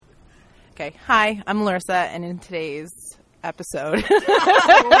Okay. Hi, I'm Larissa, and in today's episode...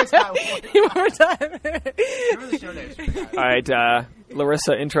 One more time. Remember the show names. All right,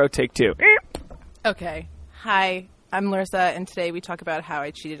 Larissa, intro, take 2. Okay. Hi, I'm Larissa, and today we talk about how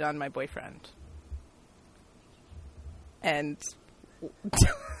I cheated on my boyfriend. And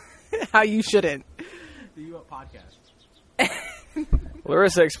how you shouldn't. The U Up podcast.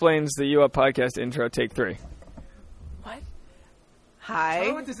 Larissa explains the U Up podcast intro, take 3. What? I don't know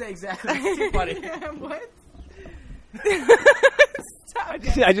Hi. what to say exactly. It's too funny. What?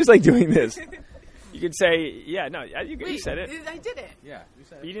 I just like doing this. You could say, you said it. I did it. Yeah, you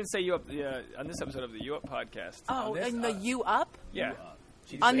said You didn't say U Up on this episode of the U Up podcast. Oh, this, and the you up? Yeah.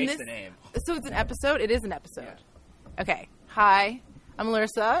 She On makes this, the name. so it's an episode? It is an episode. Okay. Hi, I'm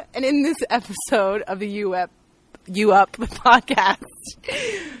Larissa, and in this episode of the You Up podcast,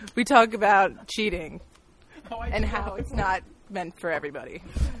 we talk about cheating and how it's not meant for everybody.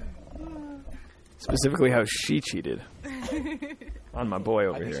 Specifically how she cheated on my boy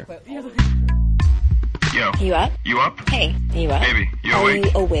over here. Yo. You up? You up? Hey, you up? Baby, you Are awake?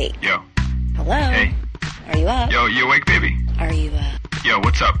 you awake? Yo. Hello? Hey. Are you up? Yo, you awake, baby? Are you Yo,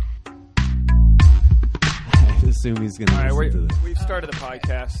 what's up? I assume he's going All right, to listen to this. we've started the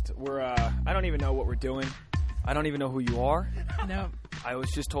podcast. We're I don't even know what we're doing. I don't even know who you are. No. I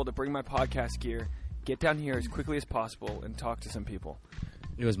was just told to bring my podcast gear, get down here as quickly as possible, and talk to some people.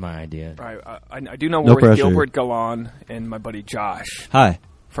 It was my idea. All right, I do know No we're with pressure. Gilbert Galan and my buddy Josh. Hi.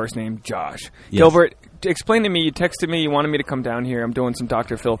 First name Josh. Yes. Gilbert, explain to me. You texted me. You wanted me to come down here. I'm doing some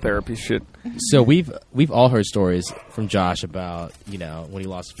Dr. Phil therapy shit. So we've all heard stories from Josh about, when he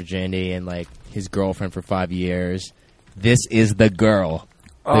lost his virginity and like his girlfriend for 5 years. This is the girl.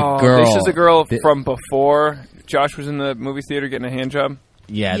 This is a girl from before Josh was in the movie theater getting a hand job.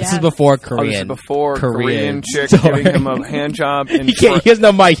 Yeah, this Yes. is before This Korean. is before Korean chick story. giving him a hand job. In He can't. He has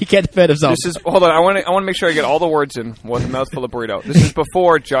no mic. He can't defend himself. This is hold on. I want to make sure I get all the words in with a mouthful of burrito. This is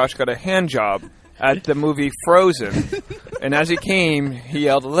before Josh got a hand job at the movie Frozen, and as he came, he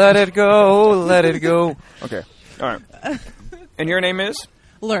yelled, "Let it go, let it go." Okay, all right. And your name is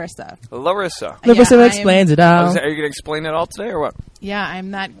Larissa. Larissa. Larissa Yeah, explains it Are all. you going to explain it all today, or what? Yeah,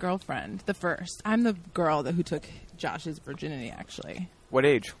 I'm that girlfriend. The first. I'm the girl who took Josh's virginity, actually. What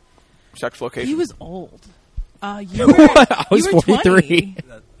age? Sex location? He was old. You were, I was you were 43. 20.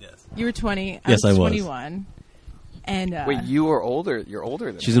 You were 20. Yes, I was. 21. And Wait, you are older. You're older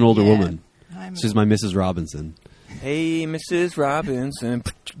than She's me. an older Yeah. woman. I'm She's my Mrs. Robinson. Hey, Mrs. Robinson.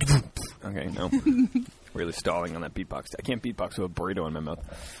 Okay, no. Really stalling on that beatbox. I can't beatbox with a burrito in my mouth.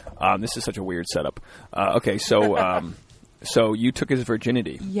 This is such a weird setup. Okay, so so you took his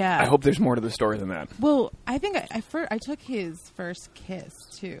virginity. Yeah. I hope there's more to the story than that. Well, I think I took his first kiss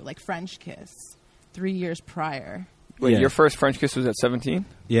too, like French kiss, 3 years prior. Wait, Yeah. your first French kiss was at 17?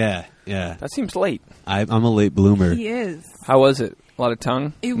 Yeah. That seems late. I'm a late bloomer. He is. How was it? A lot of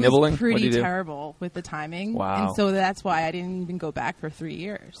tongue? It Nibbling? was pretty What'd you do? terrible with the timing. Wow. And so that's why I didn't even go back for 3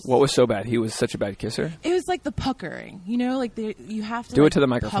 years. What was so bad? He was such a bad kisser? It was like the puckering, like you have to Do like, it to the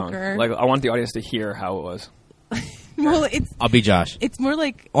microphone. pucker. Like I want the audience to hear how it was. Well, it's I'll be Josh. more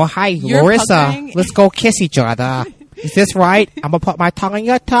like Oh, hi, You're Larissa. puckering. Let's go kiss each other. Is this right? I'm going to put my tongue in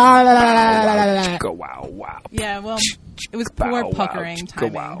your tongue. Go wow, wow. yeah. Well, it was Bow, poor wow, puckering go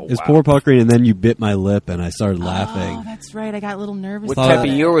timing. wow, It's wow. poor puckering, and then you bit my lip, and I started Oh, laughing. that's right. I got a little nervous. What Thought- type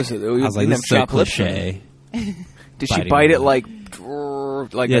of year was it? I was like, this is so cliche. Did she Biting bite my it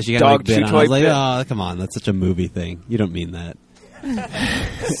lip. like Yeah, a she got dog like bit. chew I toy was like, bit? oh, come on, that's such a movie thing. You don't mean that.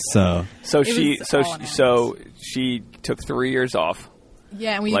 So So was all an she took 3 years off,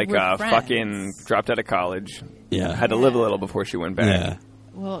 Yeah, and we like were friends. fucking dropped out of college. yeah, Had to live a little before she went back. yeah.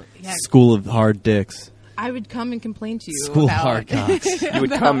 Well, yeah. School of hard dicks. I would come and complain to you School of about hard cocks. You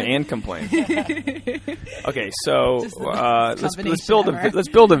would come and complain. Okay, so Just the let's combination let's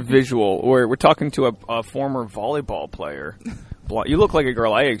build a visual. We're talking to a former volleyball player. You look like a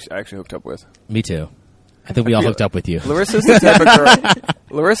girl I actually hooked up with. Me too. I think we all hooked up with you. Larissa's the type of girl.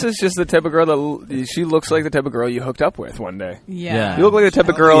 Larissa's just the type of girl that she looks like the type of girl you hooked up with one day. Yeah. You look like the type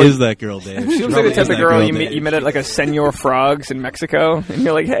of girl. Who is that girl, Dave? She looks like the type of girl you met at like a Senor Frogs in Mexico, and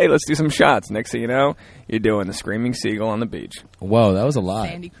you're like, "Hey, let's do some shots." Next thing you know, you're doing the Screaming Seagull on the beach. Whoa, that was a lot.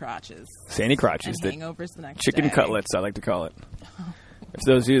 Sandy crotches. Sandy crotches, And the hangovers the next chicken day. cutlets, I like to call it. If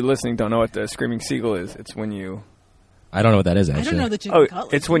those of you listening don't know what the Screaming Seagull is, it's when you I don't know what that is, I actually. don't know the chicken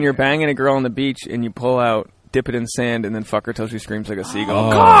cutlets. it's when you're banging a girl on the beach and you pull out, dip it in sand, and then fuck her till she screams like a seagull.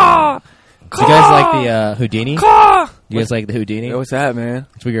 Oh. Caw! Do you guys like the Houdini? Caw! You guys like the Houdini? What's that, man?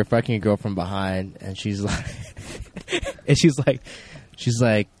 It's where you're fucking a girl from behind, and she's like, she's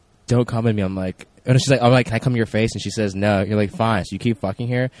like, don't come at me. I'm like, and she's like, can I come to your face? And she says, no. You're like, fine. So you keep fucking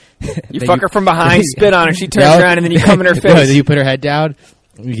her. You Then fuck her from behind, spit on her, she turns No. around, and then you come in her No, face. then you put her head down.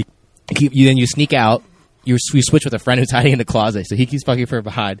 Then you sneak out. You switch with a friend who's hiding in the closet. So he keeps fucking from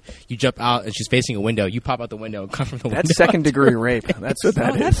behind. You jump out, and she's facing a window. You pop out the window and come from the window. That's second-degree rape. That's what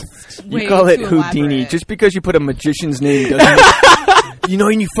that is. That's You way call it too Houdini. elaborate. Just because you put a magician's name doesn't you know,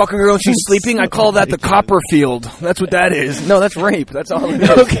 when you fuck a girl and she's sleeping, I call that the Copperfield. That's what that is. No, that's rape. That's all it is.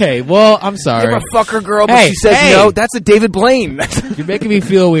 Okay, well, I'm You sorry. ever fuck a girl, but Hey, she says hey. no? That's a David Blaine. That's- You're making me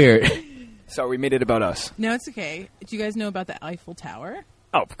feel weird. so we made it about us. No, it's okay. Do you guys know about the Eiffel Tower?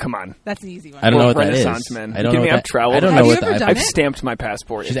 Oh, come on. That's an easy one. I don't know We're what that is. Renaissance men. I don't You know kidding me? what I've that- traveled. I don't Have know you what ever the done I've it? stamped my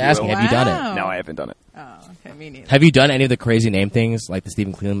passport. She's if you asking, will. have you done it? Wow. No, I haven't done it. Oh, okay, me neither. Have you done any of the crazy name things, like the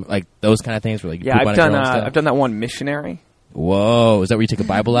Stephen Cleveland, like those kind of things? Where like you Yeah, poop on I've a girl done. and stuff? I've done that one missionary, Whoa, is that where you take a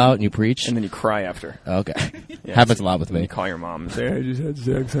Bible out and you preach? and then you cry after. Okay, Yeah, happens a lot with And then me. you call your mom and say, "I just had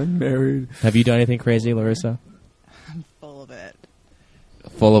sex. I'm married." Have you done anything crazy, Larissa? Full of it.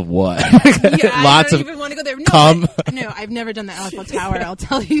 Full of what? Yeah, Lots I don't of even want to go there. No, cum. No, I've never done the Eiffel Tower. I'll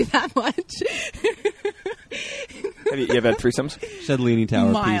tell you that much. Have you ever had threesomes? Said Leaning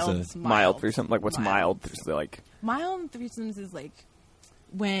Tower Mild. Pizza. Mild threesome. Like what's mild? Is it like Mild threesomes is like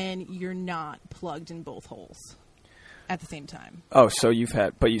when you're not plugged in both holes at the same time. oh, so you've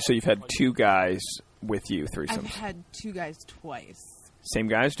had two guys with you I've threesomes. had two guys twice. Same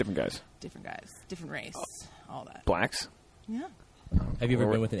guys, different guys. Different guys, different race, all that. Blacks. Yeah. Have you ever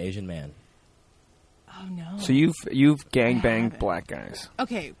Or- been with an Asian man? Oh no. So you've I gangbanged haven't. black guys.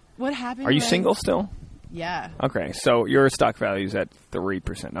 Okay, what happened? Are you was- single still? Yeah. Okay, so your stock value is at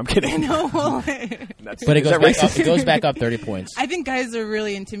 3%. I'm kidding. No. That's, But it is goes that back racist? up. It goes back up 30 points. I think guys are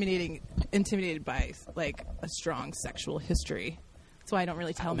really intimidated by like a strong sexual history. That's why I don't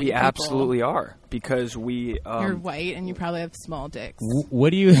really tell many We people. absolutely are because we. You're white and you probably have small dicks.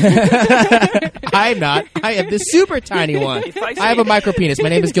 What do you? I'm not. I have this super tiny one. I have a micro penis. My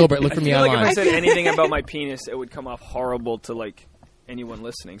name is Gilbert. Look for I me feel like if online. I said anything about my penis, it would come off horrible to like anyone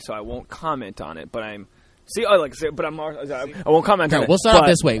listening. So I won't comment on it. But I'm. See, I won't comment on No, it. we'll start off but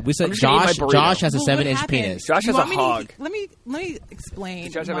this way. We said I'm just gonna eat my burrito. Josh has a Well, what 7-inch happened? penis. Josh You has a want me to- hog. Let me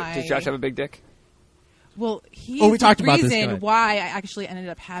explain. Does Josh have a big dick? Well, he Oh, we is talked the about this, go reason ahead. why I actually ended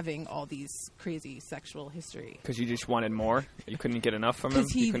up having all these crazy sexual history. Because you just wanted more. You couldn't get enough from him.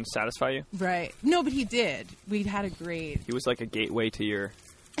 'Cause He he- couldn't satisfy you. Right. No, but he did. We had a great... He was like a gateway to your.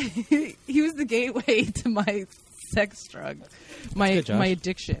 He was the gateway to my sex drug. My good, Josh. my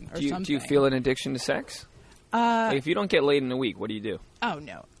addiction or Do you, something. do you feel an addiction to sex? Like if you don't get laid in a week, what do you do? Oh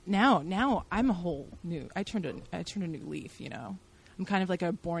no! Now I'm a whole new. I turned a new leaf. You know, I'm kind of like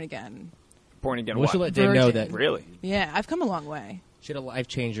a born again. Born again. We What? should let Dave know Virgin. that Really? Yeah, I've come a long way. she had a life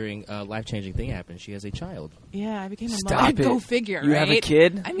changing thing happen. She has a child. Yeah, I became a Stop mother. it. Go figure. You right? have a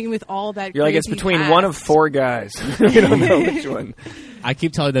kid? I mean, with all that, You're like it's crazy between one of past. 4 guys. We don't know which one. I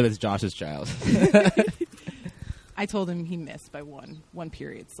keep telling them it's Josh's child. I told him he missed by one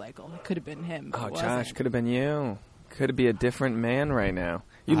period cycle. It could have been him. But Oh, it Josh, wasn't. could have been you. Could be a different man right now.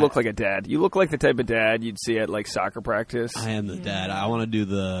 You look like a dad. You look like the type of dad you'd see at like soccer practice. I am the dad. I want to do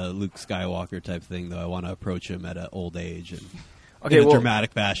the Luke Skywalker type thing, though. I want to approach him at an old age and Okay, in a well-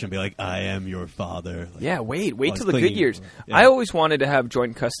 dramatic fashion, be like, "I am your father." Like, Yeah, wait while till he's the good clinging years. to her. Yeah. I always wanted to have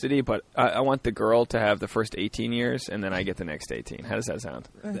joint custody, but I want the girl to have the first 18 years, and then I get the next 18. How does that sound?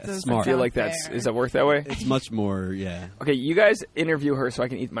 That doesn't smart. I feel sound like that's fair. is that work that way? It's much more, yeah. Okay, you guys interview her so I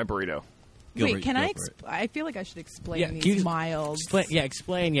can eat my burrito. Gilbert, Wait, can go I? for it. I feel like I should explain Yeah, these can you- mild.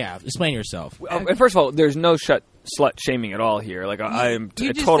 Explain yourself. And first of all, there's no slut shaming at all here. Like I'm You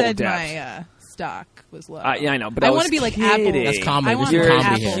a just total said depth. my stock was low. Yeah, I know, but I I want was to be like kidding. Apple. That's common. I There's want some You're comedy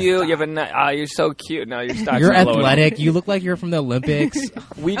Apple here. cute. stock. You have a. You're so cute. No, your stock's You're low enough. athletic. You look like you're from the Olympics.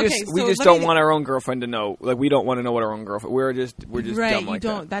 We just Okay, we so just let don't me- want our own girlfriend to know. Like we don't want to know what our own girlfriend. We're just right, dumb you like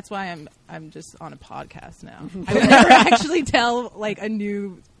don't. that. That's why I'm just on a podcast now. I would never actually tell like a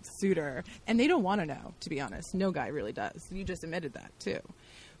new suitor, and they don't want to know. To be honest, no guy really does. You just admitted that too.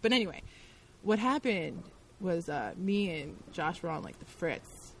 But anyway, what happened was me and Josh were on like the fritz,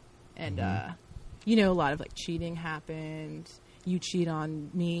 and you know, a lot of like cheating happened. You cheat on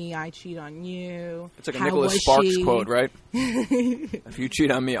me, I cheat on you. It's like a How Nicholas was Sparks she? quote, right? If you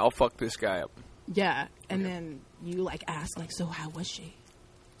cheat on me, I'll fuck this guy up. Yeah, and then you like ask like, so how was she?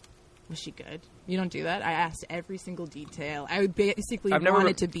 Was she good? You don't do that. I asked every single detail. I basically I've never-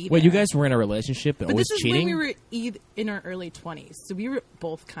 wanted to be there. Wait, you guys were in a relationship and But always this is cheating? when we were in our early 20s, so we were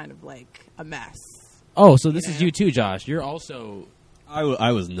both kind of like a mess. Oh, so this is know? you too, Josh. You're also.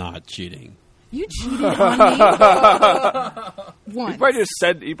 I was not cheating. You cheated on me once, He probably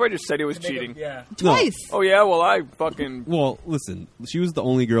just said he was cheating. Yeah. twice. Oh yeah, well I fucking Well, listen, she was the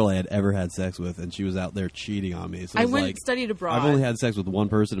only girl I had ever had sex with, and she was out there cheating on me. So I it's went like, and studied abroad. I've only had sex with one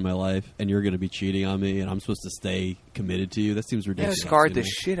person in my life, and you're going to be cheating on me, and I'm supposed to stay committed to you. That seems ridiculous. scarred to the me.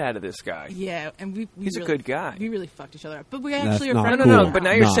 shit out of this guy. Yeah, and we He's a really, good guy. We really fucked each other up, but we That's actually are not friends. No, cool. but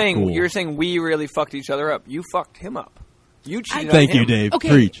now you're Not saying cool. we really fucked each other up. You fucked him up. You cheated on Thank him. you, Dave. Okay,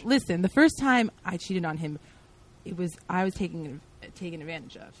 Preach. listen. The first time I cheated on him, I was taken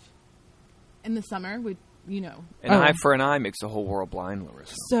advantage of. In the summer, An eye for an eye makes the whole world blind,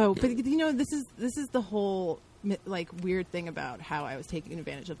 Larissa. So, but this is the whole like weird thing about how I was taken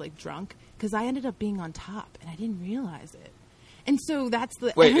advantage of, like drunk, because I ended up being on top and I didn't realize it. And so that's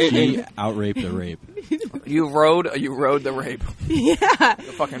the He out-raped a rape. You rode the rape. yeah.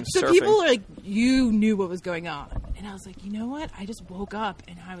 The fucking So surfing. people are like, you knew what was going on, and I was like, you know what? I just woke up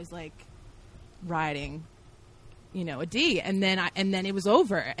and I was like riding, a D, and then it was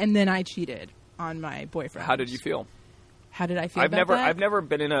over, and then I cheated on my boyfriend. How did you feel? How did I feel? I've about never that?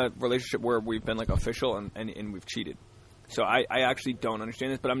 been in a relationship where we've been like official and we've cheated. So I actually don't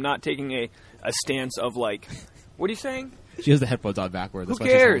understand this, but I'm not taking a stance of like, what are you saying? She has the headphones on backwards. Who That's why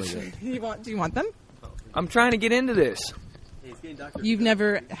she's cares? holding it. Do you want them? I'm trying to get into this. You've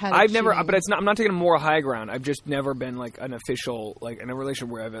never had. I've never, but it's not. I'm not taking a moral high ground. I've just never been like an official, like in a relationship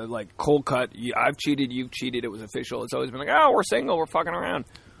where I've like cold cut. I've cheated, you've cheated. It was official. It's always been like, oh, we're single, we're fucking around.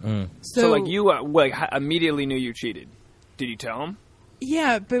 So like you immediately knew you cheated. Did you tell him?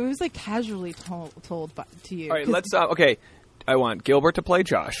 Yeah, but it was like casually told to you. All right, 'Cause- let's. Okay, I want Gilbert to play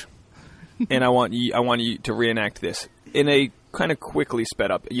Josh, and I want you to reenact this in a kind of quickly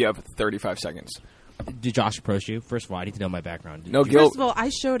sped up. You have 35 seconds. Did Josh approach you? First of all, I need to know my background. No, Did you- Gil- First of all, I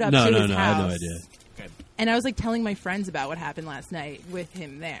showed up No, to no, his no, I house. had no idea. And I was like telling my friends about what happened last night with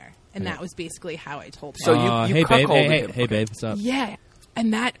him there, and that was basically how I told him. So you hey babe, cuckolded hey him. hey babe, what's up? Yeah,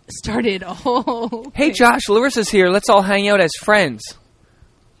 and that started a whole. Hey thing. Josh, Larissa's here. Let's all hang out as friends.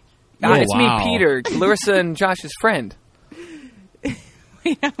 Oh, It's wow. me, Peter, Larissa and Josh's friend.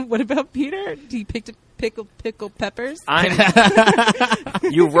 Yeah, what about Peter? He picked pickled peppers.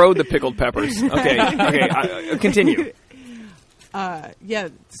 You rode the pickled peppers. Okay. Continue. Yeah,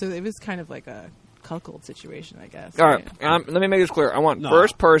 so it was kind of like a cuckold situation, I guess. All right, let me make this clear. I want No,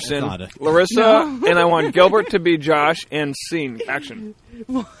 first person it's not a- Larissa, and I want Gilbert to be Josh, and scene action.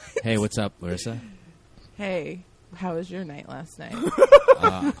 Hey, what's up, Larissa? Hey, how was your night last night?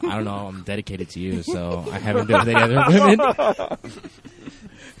 I don't know. I'm dedicated to you, so I haven't been with any other women.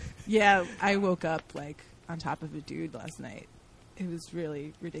 Yeah, I woke up like on top of a dude last night. It was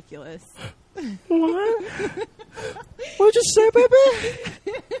really ridiculous. What'd you say, baby?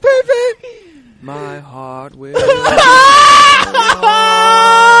 My heart will.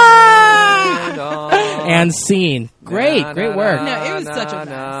 And scene. Great work. No, it was such a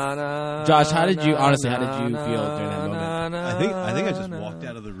mess. Josh, how did you feel during that moment? I think I just walked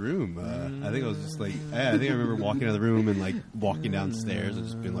out of the room. I think I was just like, I think I remember walking out of the room and like walking downstairs and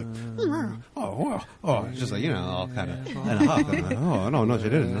just being like, it's just like, all kind of, oh no, she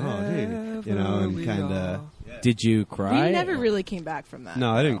didn't, and kind of. Did you cry? We never really came back from that.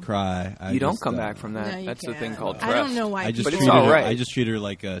 No, I didn't cry. You don't come back from No, that. you That's the can't. thing called I trust. don't know why. I just But it's treated all her. right. I just treated her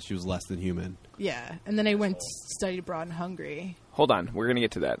like she was less than human. Yeah, and then I went studied abroad in Hungary. Hold on, we're gonna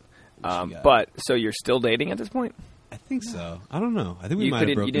get to that. What you got? But so you're still dating at this point? I think so. I don't know. I think we You might have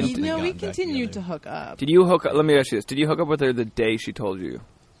couldn't- you broken up. didn't- and No, we gotten back continued to together. hook up. Did you hook up? Let me ask you this: did you hook up with her the day she told you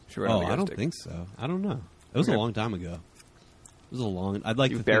she ran Oh, out of I don't stick? think so. I don't know. It was Okay. a long time ago. It was a long. I'd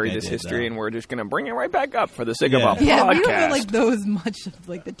like You to buried think I this did, history, though. and we're just gonna bring it right back up for the sake of Yeah. a Yeah, we don't podcast. know like those much of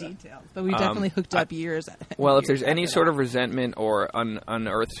like the details, but we definitely hooked up years. Well, if years there's any after sort that. of resentment or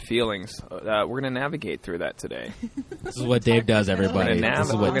unearthed feelings, we're going to navigate through that today. This is what Dave does, everybody. We're This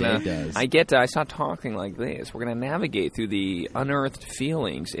is what gonna- Dave does. I stop talking like this. We're going to navigate through the unearthed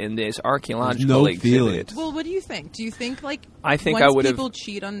feelings in this archaeological no exhibit. feelings. Well, what do you think? Do you think like I think once I would've- people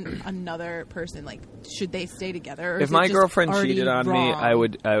cheat on another person, like should they stay together? Or If is it my just girlfriend already cheated on me, wrong? I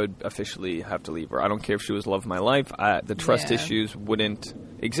would officially have to leave her. I don't care if she was love of my life. The trust Yeah. issues wouldn't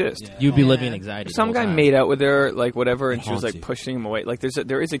exist. You'd be Yeah. living in anxiety. If some the guy whole time. made out with her, like whatever, and It she was haunts like you. pushing him away. Like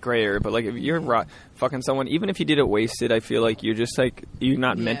there is a gray area, but like if you're fucking someone, even if you did it wasted, I feel like you're just like you're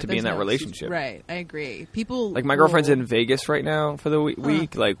not Yeah, meant to be in there's that no- relationship. Right, I agree. People Like my girlfriend's will- in Vegas right now for the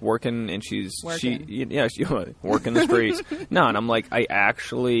week, like working, and she Working. working the streets. No, and I'm like, I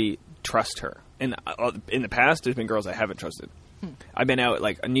actually trust her. And in the past, there's been girls I haven't trusted. I've been out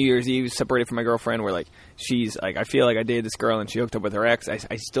like on New Year's Eve, separated from my girlfriend, where like she's like, I feel like I dated this girl and she hooked up with her ex. I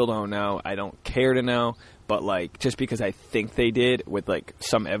still don't know. I don't care to know. But like, just because I think they did with like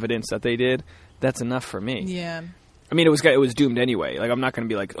some evidence that they did, that's enough for me. Yeah. I mean, it was doomed anyway. Like, I'm not going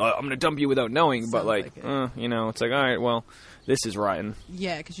to be like, oh, I'm going to dump you without knowing. But Sounds like, like you know, it's like, all right, well, this is rotten.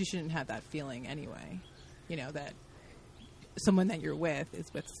 Yeah, because you shouldn't have that feeling anyway. You know, that someone that you're with is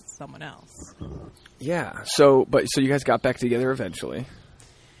with someone else. Yeah. So you guys got back together eventually.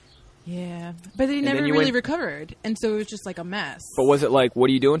 Yeah. But they never then you really went- recovered. And so it was just like a mess. But was it like, what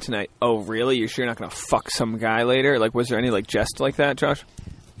are you doing tonight? Oh, really? You're sure you're not going to fuck some guy later? Like, was there any like jest like that, Josh?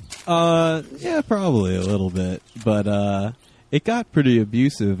 Yeah, probably a little bit, but it got pretty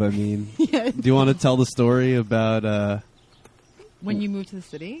abusive. I mean, Yeah. do you want to tell the story about When you moved to the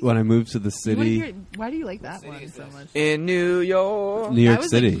city? when I moved to the You wanna city, hear- why do you like that one so much? In New York, New York was,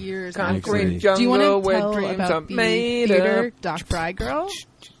 City, like, years New York after. City. jungle Do you want to where tell dreams are about the made theater up. Doc Fry girl?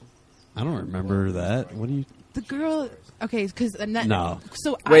 I don't remember that. What do you? The girl... Okay, because... No.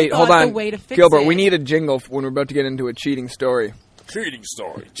 So Wait, I hold thought on. the way to fix Gilbert, it... we need a jingle when we're about to get into a cheating story. Cheating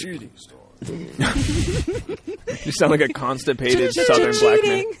story. You sound like a constipated Southern black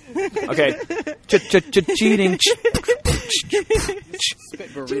man. Okay. Cheating. Spit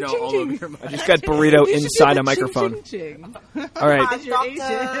burrito all over your I just got burrito inside a microphone. All right. You're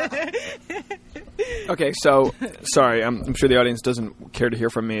Asian. Okay, so, sorry, I'm sure the audience doesn't care to hear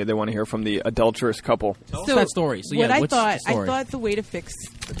from me. They want to hear from the adulterous couple. Tell us that story. So, what yeah, I what's thought, the story? I thought the way to fix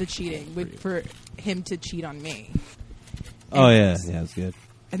the cheating would for him to cheat on me, Oh yeah, it's good.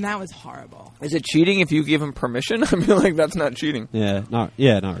 and that was horrible. Is it cheating if you give him permission? I feel like that's not cheating. Yeah, not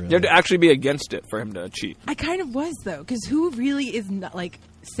really. You have to actually be against it for him to cheat. I kind of was though, because who really is not, like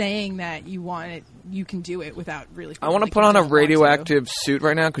saying that you want it, you can do it without really. I want to like put you on a don't want to. radioactive suit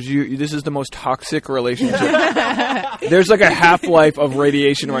right now because this is the most toxic relationship. There's like a half-life of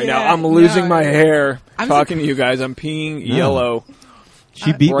radiation right now. Yeah, I'm losing no. my hair I'm talking to you guys. I'm peeing yellow.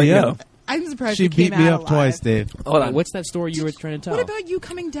 She beat right me now. up. I'm surprised She you came beat me out up twice, alive. Dave. Hold on. What's that story you were trying to tell? What about you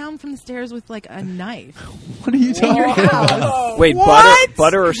coming down from the stairs with like a knife? What are you talking about? Wait, What?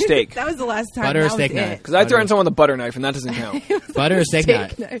 butter or steak? That was the last time. Butter or that steak was knife? it. Because I threatened someone with a butter knife, and that doesn't count. Butter or steak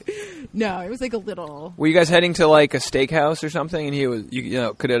knife? No, it was like a little. Were you guys heading to like a steakhouse or something? And he was, you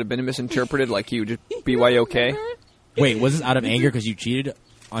know, could it have been misinterpreted? Like he would just BYOK? Wait, was this out of anger because you cheated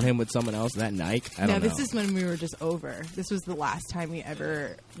on him with someone else that night? I No, don't know. this is when we were just over. This was the last time we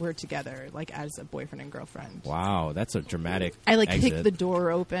ever were together, like as a boyfriend and girlfriend. Wow, that's a dramatic. I like exit. kicked the door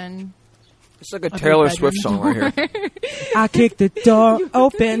open. It's like a Of Taylor your Swift song right here. I kicked the door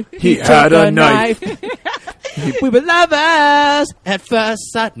open. He had a knife. We were lovers at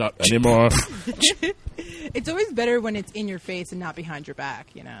first sight. Not anymore. It's always better when it's in your face and not behind your back,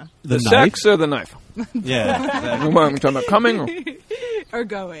 you know, The knife? sex or the knife? Yeah. exactly. What am I talking about? Coming? Or? or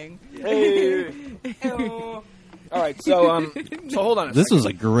going. All right, so hold on. This was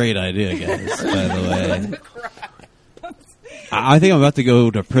a great idea, guys. By the way, I think I'm about to go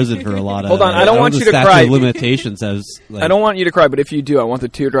to prison for a lot of. Hold on, I don't want the you to statute cry. of limitations has. Like, I don't want you to cry, but if you do, I want the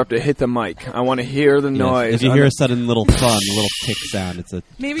teardrop to hit the mic. I want to hear the yes, noise. If you hear a sudden little thud, a little tick sound, it's a.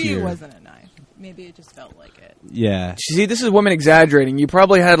 Maybe tear. it wasn't a knife. Maybe it just felt like it. Yeah. See, this is women exaggerating. You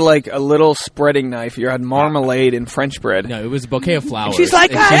probably had like a little spreading knife. You had marmalade and French bread. No, it was a bouquet of flowers. She's like,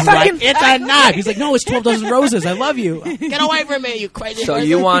 And "Ah, she's fucking- like, it's a knife. He's like, no, it's 12 dozen roses. I love you. Get away from me, you crazy. So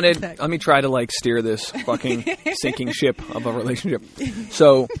you wanted? Let me try to like steer this fucking sinking ship of a relationship.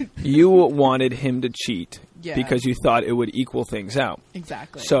 So you wanted him to cheat Yeah. because you thought it would equal things out.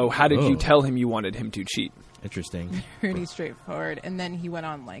 Exactly. So how did you Oh. tell him you wanted him to cheat? Interesting. pretty straightforward. And then he went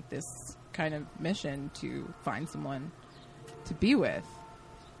on like this kind of mission to find someone to be with,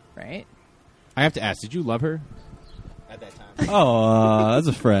 right? I have to ask, did you love her? Oh, as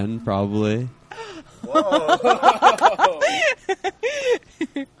a friend, probably.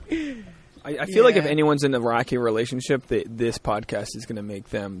 I feel like if Yeah. anyone's in a rocky relationship, this podcast is going to make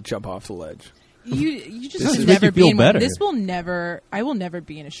them jump off the ledge. You just This should is make never you be feel in better. This will never. I will never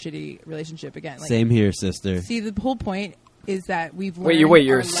be in a shitty relationship again. Like, Same here, sister. See, the whole point is that we've learned. Wait,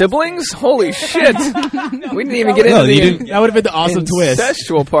 you're our siblings? lessons. Holy shit! We didn't even get No, into you the didn't- That would have been the awesome twist.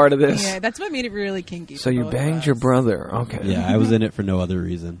 incestual part of this. Yeah, that's what made it really kinky. So for you both of banged us. your brother. Okay. Yeah, I was in it for no other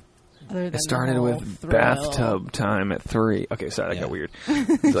reason. Other than It started the whole with thrill. bathtub time at 3. Okay, sorry, that Yeah. got weird.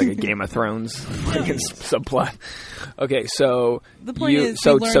 It's like a Game of Thrones fucking subplot. Okay, so The point you, is,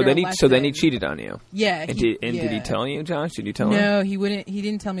 so we learned so our then he lesson. cheated on you. Yeah. And did he yeah. tell you, Josh? Did you tell him? No, he wouldn't. He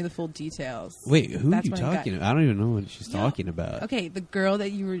didn't tell me the full details. Wait, who That's are you when it got- talking about? I don't even know what she's talking about. Okay, the girl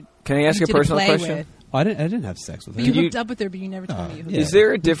that you were. Can I ask you a did personal play question? With. Oh, I didn't have sex with her. But you Did you- hooked up with her, but you never told me you hooked yeah. up. Is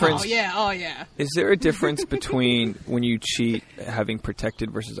there a difference? Oh yeah, oh yeah. Is there a difference between when you cheat, having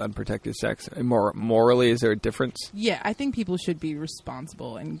protected versus unprotected sex? Morally, is there a difference? Yeah, I think people should be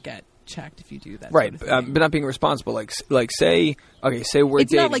responsible and get checked if you do that. Right, sort of thing. but not being responsible. Like say we're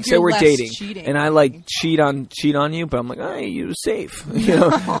It's dating. not like say you're we're less dating, cheating. and I like cheat on you, but I'm like, hey, you're safe. You know,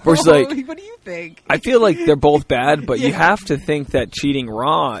 versus like, what do you think? I feel like they're both bad, but you have to think that cheating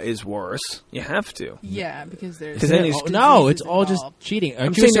raw is worse. You have to. Yeah, because there's 'Cause then diseases No, it's all just involved. cheating. I'm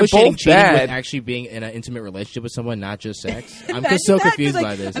Aren't you saying they're associating both cheating bad. with actually being in an intimate relationship with someone, not just sex? I'm Imagine just so that, 'cause, confused like,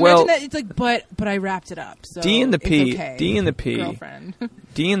 by this. Imagine Well- that it's like, but I wrapped it up. So D and the it's P. okay, D and the P. girlfriend.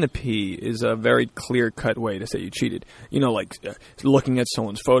 D and the P is a very clear-cut way to say you cheated. You know, like looking at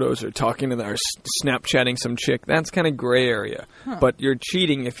someone's photos or talking to them or Snapchatting some chick. That's kind of gray area. But you're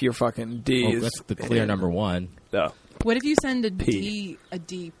cheating if you're fucking D. Well, is that's the clear number one. What if you send a P.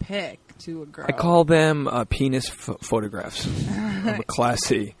 D pic to a girl? I call them penis photographs of a class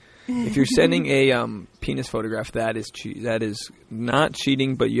C. If you're sending a penis photograph, that is that is not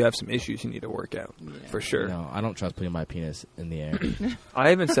cheating, but you have some issues you need to work out for sure. No, I don't trust putting my penis in the air. I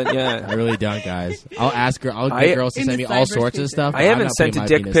haven't sent. I Yeah, really don't, guys. I'll ask her. I'll I- get girls to In send the me all cyberspace. sorts of stuff. I but I'm haven't not sent putting a my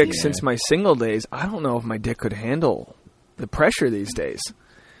dick penis in pic the since air. my single days. I don't know if my dick could handle the pressure these days.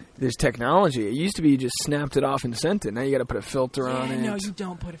 There's technology. It used to be you just snapped it off and sent it. Now you got to put a filter on it. No, you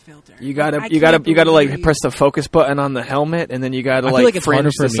don't put a filter. You gotta I you gotta can't like believe- press the focus button on the helmet, and then you gotta I feel like like it's harder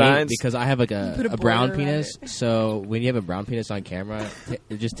fringe for the me sides. because I have like put a a brown border penis. around So when you have a brown penis on camera,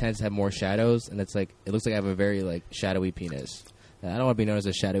 it just tends to have more shadows, and it's like it looks like I have a very like shadowy penis. I don't want to be known as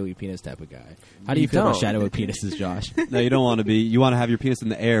a shadowy penis type of guy. How do you You feel about don't. shadowy penises, Josh? No, you don't want to be. You want to have your penis in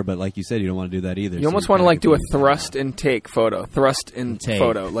the air, but like you said, you don't want to do that either. You almost want to like do a thrust and take photo, thrust and Take.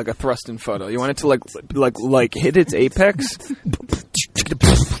 photo, like a thrust and photo. You want it to like hit its apex.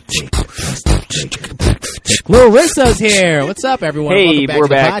 Larissa's here. What's up, everyone? Hey, Welcome back we're to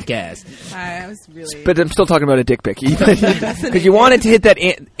the back. podcast. I was really. But I'm still talking about a dick pic because you want it to hit that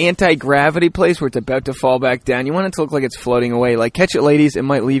anti-gravity place where it's about to fall back down. You want it to look like it's floating away. Like catch it, ladies, it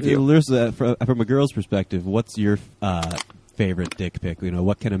might leave you. Larissa, from a girl's perspective, what's your favorite dick pic? You know,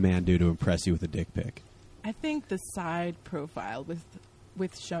 what can a man do to impress you with a dick pic? I think the side profile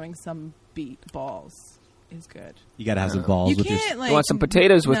with showing some beat balls is good. You got to have some balls You with your. can't like You want some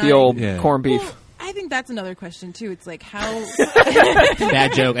potatoes with the nine- old Yeah. corned beef. Well, I think that's another question too. It's like how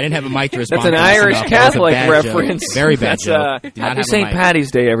Bad joke. I didn't have a mic to respond. That's an to this Irish enough. That was a Catholic bad reference. Joke. Very bad That's, joke. Do not Happy have a St. mic.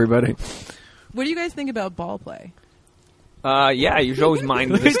 Patty's Day, everybody. what do you guys think about ball play? Yeah, you should always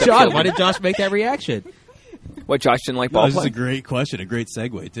mind Look this at stuff. Josh. Why did Josh make that reaction? What, Josh didn't like No, ball this is play? a great question, a great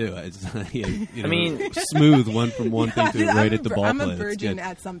segue too. It's, you know, I mean- smooth one from one thing to right at the ball I'm play. a That's virgin good.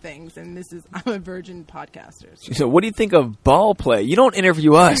 at some things, and I'm a virgin podcaster. So. So, what do you think of ball play? You don't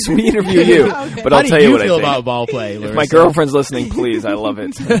interview us; we interview you. Okay. But How I'll do tell you you what feel I think. about ball play, If Larissa? my girlfriend's listening, please, I love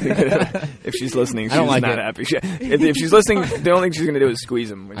it. If she's listening, she's I don't like not it. happy. If she's listening, the only thing she's going to do is squeeze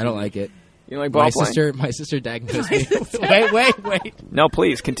him. I don't like it. You don't like ball play? My sister diagnosed me. wait. No,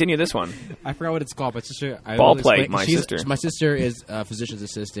 please continue this one. I forgot what it's called. My sister. Ball play, my sister. My sister is a physician's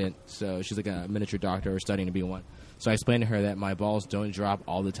assistant, so she's like a miniature doctor or studying to be one. So I explained to her that my balls don't drop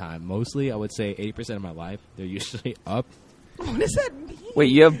all the time. Mostly, I would say 80% of my life, they're usually up. What does that mean?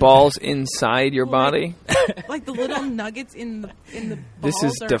 Wait, you have balls inside your body? Like the little nuggets in the This balls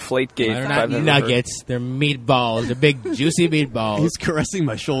is are- Deflategate. They're if not I've ever nuggets. They're meatballs. They're big, juicy meatballs. He's caressing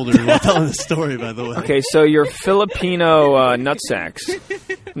my shoulder while telling the story. By the way, heard. Okay, so you're Filipino nutsacks.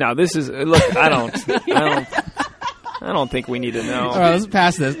 Now this is look. I don't think we need to know. All right, let's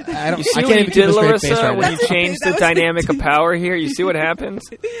pass this. You see I what can't you even keep did, a straight face Larissa, right when now. you changed the dynamic of power here? You see what happens?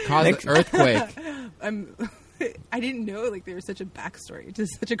 Cause an earthquake. I didn't know like there was such a backstory to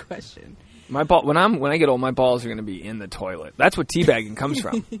such a question. My ball when I get old, my balls are going to be in the toilet. That's what teabagging comes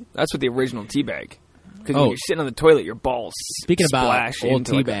from. That's what the original teabag. Because when Oh. you're sitting on the toilet, your balls Speaking about splash old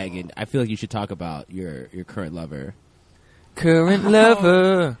into like a- teabagging, I feel like you should talk about your current lover. current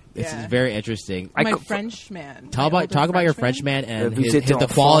lover. This Yeah. is very interesting. My co- French man. Talk about your French man and Vous his, êtes the en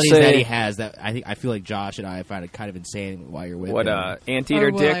qualities français. that he has. That I feel like Josh and I find it kind of insane while you're with What him. anteater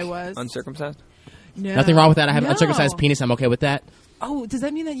Or what dick, I was. uncircumcised? No. Nothing wrong with that. I have an No. uncircumcised penis. I'm okay with that. Oh, does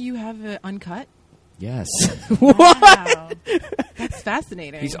that mean that you have it uncut? Yes. Wow. That's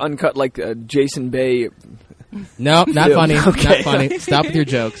fascinating. He's uncut like Jason Bay. No, not Phil. funny. Okay. Not funny. Stop with your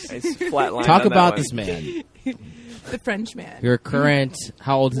jokes. It's flatline. Talk on that about one. this man. the French man. Your current.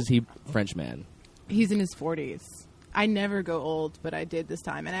 How old is he? French man. He's in his 40s. I never go old, but I did this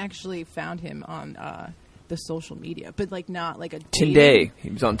time, and I actually found him on the social media, but like not like a dating- Tinder. He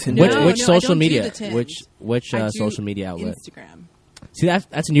was on Tinder. Which No, which no, I social don't do media? the Tind. Which I do social media outlet? Instagram. See,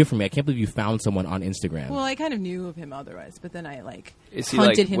 that's new for me. I can't believe you found someone on Instagram. Well, I kind of knew of him otherwise, but then I like Is he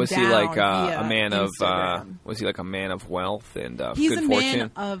hunted like? him Was he down like via a man of? Instagram. Was he like a man of wealth and He's good a fortune?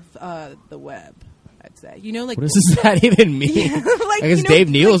 man of the web. I'd say. You know, like What does that even mean? like, I guess you know, Dave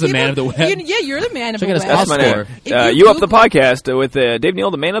Neal is a people- man of the web. Yeah, you're the man of Check the out his web. That's my name. If You Up the Google- podcast with Dave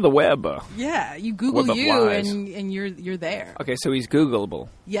Neal, the man of the web. Yeah, you Google Web of you lies. and you're there. Okay, so he's Googleable.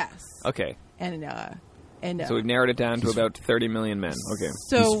 Yes. Okay, And so we've narrowed it down to about 30 million men. Okay.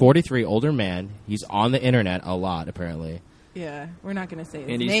 so He's 43, older man. He's on the internet a lot, apparently. yeah, we're not going to say his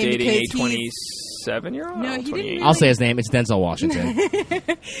And he's name dating a because he's- 27-year-old? No, he didn't 28? really- I'll say his name. It's Denzel Washington.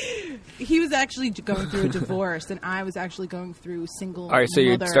 he was actually going through a divorce, and I was actually going through single. All right, so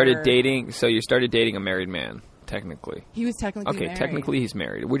you mother. started dating. So you started dating a married man, technically. He was technically Okay, married. technically he's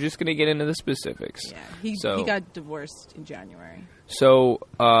married. We're just going to get into the specifics. Yeah, he got divorced in January. So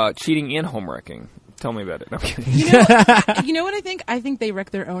cheating and home wrecking. Tell me about it. Okay. You know what I think? I think they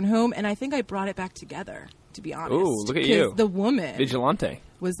wrecked their own home, and I think I brought it back together. To be honest, Ooh, look at 'Cause you. The woman Vigilante.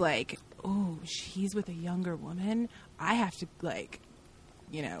 was like, "Oh, he's with a younger woman. I have to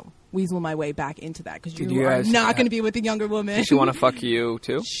weasel my way back into that because Did you you are guys not going to be with a younger woman." Did she want to fuck you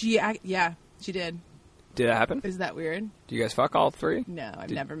too? She did. Did it happen? Is that weird? Do you guys fuck all three? No, I've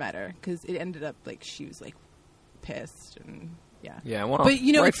never met her because it ended up like she was like pissed and yeah. Yeah, well, But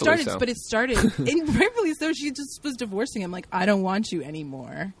you know, it rightfully started. so. But it started, and rightfully so. She just was divorcing him. Like, I don't want you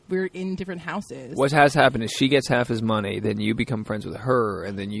anymore. We're in different houses. What has happened is she gets half his money, then you become friends with her,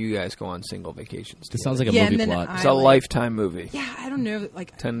 and then you guys go on single vacations. This together. sounds like a Yeah, movie and then plot. It's a Lifetime movie. Yeah, I don't know.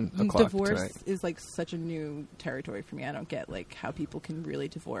 Like, 10 o'clock divorce tonight. is like such a new territory for me. I don't get like how people can really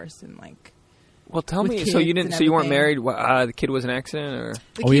divorce and like Well, tell with me. So you kids didn't. and So you weren't everything. married. The kid was an accident, or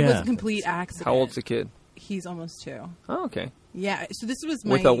the Oh, kid yeah. was a complete accident. how old's the kid? He's almost 2. Oh, okay. Yeah. So this was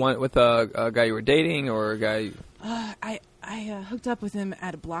my. With a guy you were dating, or a guy I hooked up with him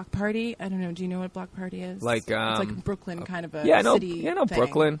at a block party. I don't know. Do you know what a block party is? Like, it's like Brooklyn kind of a yeah, I know. city. Yeah, I know thing.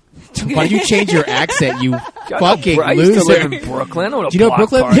 Brooklyn. Why don't you change your accent, you I fucking know, I used to loser? live in Brooklyn. I know what a Do you know block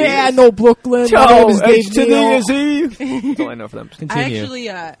Brooklyn? party Yeah, I is. know Brooklyn. My name is Dave to the Neal. New Year's Eve. That's all I know for them. I Continue. actually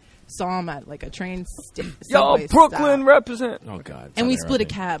saw him at like a train Yo, subway Brooklyn stop. represent. Oh God! And we Sorry, split a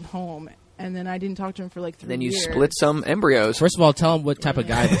Robin. cab home, and then I didn't talk to him for like 3 Then you years. split some embryos. First of all, tell him what type of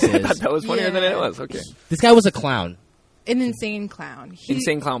guy this is. That was funnier than Yeah. it was. Okay. This guy was a clown. An insane clown.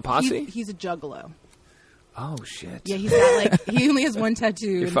 Insane clown posse? He's a juggalo. Oh shit. Yeah, he's got like he only has one tattoo.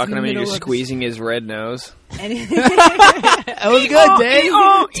 You're It's fucking in him the and you're middle of squeezing his red nose. And That was good,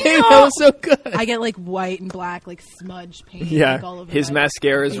 Dave. Dave, that was so good. I get like white and black, like smudge paint. Yeah. like, all over His my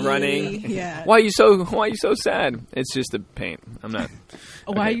mascara's face. running. Yeah. Why are you so sad? It's just the paint. I'm not.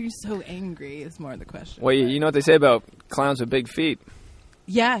 Why Okay. are you so angry? Is more the question. Well, you know what they say about clowns with big feet.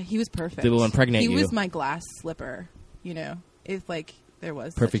 Yeah, he was perfect. They will impregnate he you. was my glass slipper. You know, if like there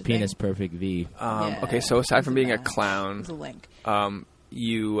was Perfect such a penis, thing. perfect V. Yeah, Okay, so aside it from was being a match. clown, It was a link.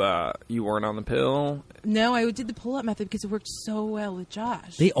 you weren't on the pill. No, I did the pull-up method because it worked so well with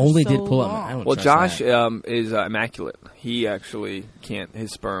Josh. They for only so did pull up. long. I don't Well, trust Josh that. is immaculate. He actually can't.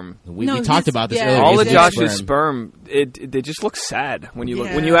 His sperm. We No, talked he's- about this yeah, earlier. All He's of a Josh's sperm. sperm, they just look sad when you look.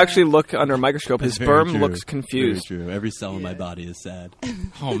 When Yeah. you actually look under a microscope, his That's very sperm true. looks confused. Very true. Every cell in my body is sad.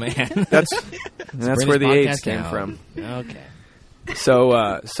 Oh man, That's British where the AIDS podcast came now. from. Okay.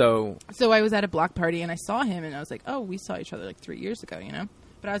 So So I was at a block party and I saw him and I was like, oh, we saw each other like 3 years ago, you know?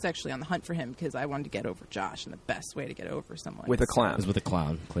 But I was actually on the hunt for him because I wanted to get over Josh, and the best way to get over someone with a is- I clown. was with a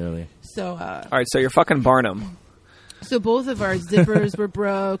clown, clearly. So, All right, so you're fucking Barnum. so both of our zippers were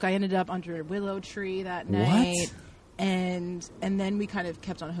broke. I ended up under a willow tree that night, and then we kind of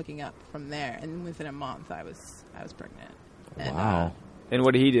kept on hooking up from there. And within a month, I was pregnant. And, Wow. And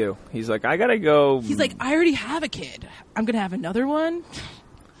what did he do? He's like, I gotta go. he's like, I already have a kid. I'm gonna have another one.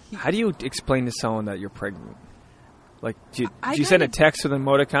 How do you explain to someone that you're pregnant? Like, do I you send a kind of- text with an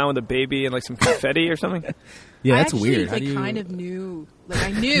emoticon with a baby and like some confetti or something? Yeah, I that's actually, weird. How Like, do you... kind of knew. Like,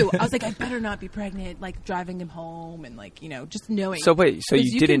 I knew. I was like, I better not be pregnant. Like, driving him home and like, you know, just knowing. So wait, so 'Cause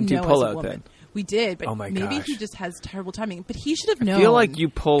you can didn't do know as a pull-out woman. then? We did, but Oh my maybe gosh. he just has terrible timing. But he should have known. I feel like you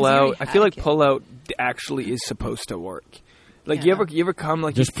pull 'cause he out. already I had feel a like kid. pull out actually is supposed to work. Like Yeah. you ever come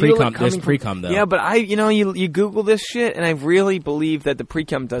like There's you feel pre-cum- it there's coming from- pre-cum, though. Yeah, but you Google this shit and I really believe that the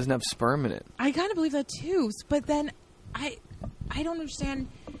pre-cum doesn't have sperm in it. I kind of believe that too. But then I don't understand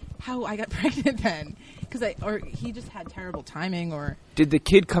how I got pregnant then because or he just had terrible timing or Did the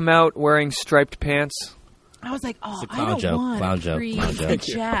kid come out wearing striped pants? I was like, oh, It's a I clown don't joke, want clown a joke, clown joke.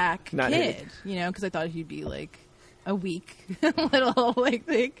 pre-Jack Not kid, it. you know, because I thought he'd be like a weak little like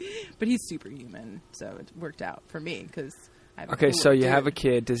thing, but he's superhuman, so it worked out for me because. Okay, so you have a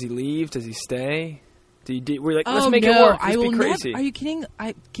kid. Does he leave? Does he stay? We're like, let's Oh, make no, it work. I Let's will be crazy. Never, are you kidding?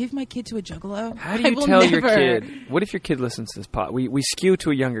 I give my kid to a juggalo? How do I you will tell your never. kid? What if your kid listens to this pod? We skew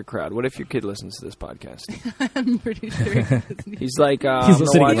to a younger crowd. What if your kid listens to this podcast? I'm pretty sure. He's like, He's I'm gonna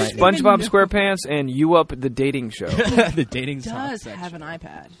listening watch right now. SpongeBob He SquarePants and You Up the Dating Show. The dating He does have an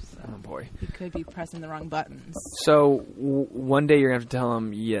iPad, so Oh boy. he could be pressing the wrong buttons. So one day you're gonna have to tell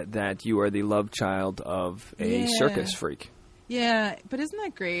him that you are the love child of a Yeah. circus freak. Yeah, but isn't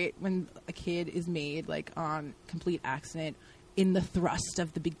that great when a kid is made like on complete accident in the thrust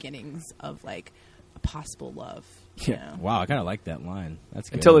of the beginnings of like a possible love? You Yeah. know? Wow, I kind of like that line. That's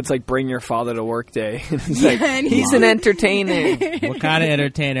good. Until it's like bring your father to work day. It's Yeah, like and he's an entertainer. what kind of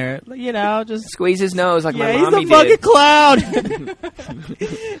entertainer? You know, just Squeeze his nose like my he's mommy a fucking did. clown.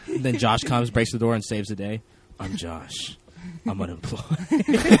 Then Josh comes, breaks the door, and saves the day. I'm Josh. I'm unemployed.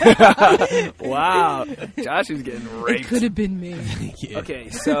 Wow, Josh is getting It raped. could have been me. Yeah. Okay,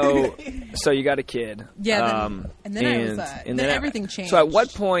 so you got a kid. Yeah, and then I was, and then everything changed. So at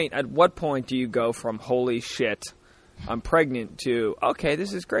what point do you go from holy shit, I'm pregnant to okay,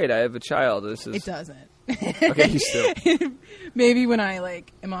 this is great, I have a child. This is It doesn't. okay. You still Maybe when I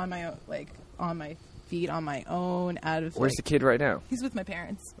like am on my own, like on my feet on my own, out of where's like, the kid right now? He's with my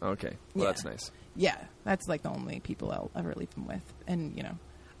parents. Okay, well Yeah. that's nice. Yeah, that's like the only people I'll ever leave him with. And, you know,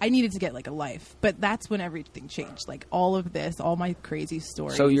 I needed to get like a life. But that's when everything changed. Like all of this, all my crazy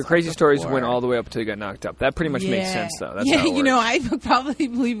stories. So your crazy stories before. went all the way up until you got knocked up. That pretty much makes sense, though. That's yeah, how it you know, works. I probably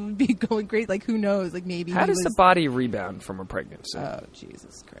believe it would be going great. Like, who knows? Like, maybe How he does was, the body rebound from a pregnancy? Oh,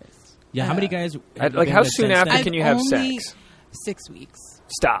 Jesus Christ. Yeah, how many guys? have you like been how with soon since after then? can you I've have only sex? 6 weeks.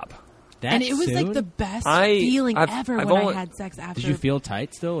 Stop. That And it was like soon? the best I- feeling I've- ever I've when only- I had sex after. Did you feel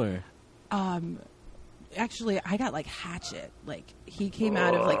tight still, or? Actually, I got like hatchet. Like he came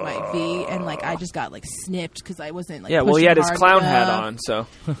out of like my V, and like I just got like snipped because I wasn't like. Yeah, well, he pushing had his hard clown hat enough. on, so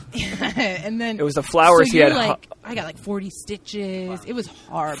And then it was the flowers so he you're had. Like, I got like 40 stitches. It was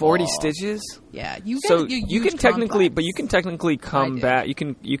horrible. 40 stitches. Yeah, you. So get, you can technically, but you can technically come did. back.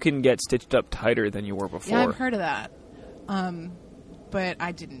 You can get stitched up tighter than you were before. Yeah, I've heard of that. But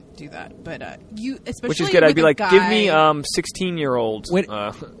I didn't do that. But you, especially Which is good. I'd with be a like, guy, give me 16-year-old. Wait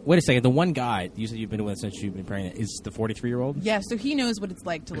a second. The one guy you said you've been with since you've been pregnant is the 43-year-old. Yeah, so he knows what it's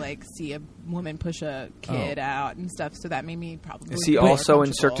like to like see a woman push a kid out and stuff. So that made me probably. Is he more also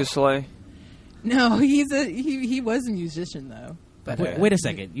in Cirque comfortable. du Soleil? No, he was a musician though. But Wait a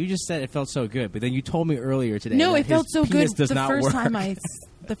second. You just said it felt so good, but then you told me earlier today. No, that it felt his so good. penis Does the not first work.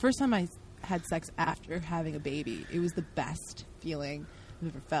 the first time I had sex after having a baby, it was the best feeling I've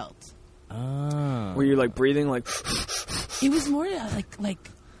ever felt. Oh. Were you like breathing like? It was more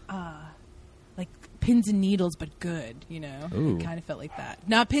like pins and needles, but good. You know, Ooh. it kind of felt like that.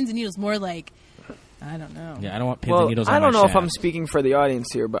 Not pins and needles, more like I don't know. Yeah, I don't want pins Well, and needles on I don't my know if shaft. I'm speaking for the audience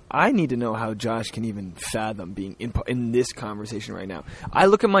here, but I need to know how Josh can even fathom being in this conversation right now. I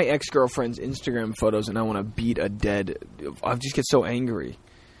look at my ex-girlfriend's Instagram photos and I want to beat a dead. I just get so angry.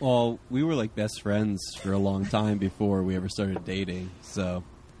 Well, we were like best friends for a long time before we ever started dating. So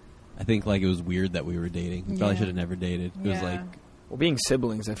I think like it was weird that we were dating. We probably Yeah. should have never dated. It was Yeah. like, Well, being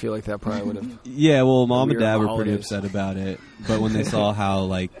siblings, I feel like that probably would have. yeah, well, mom We and were dad were holidays. pretty upset about it. But when they saw how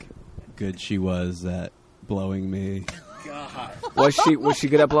like good she was at blowing me, Was she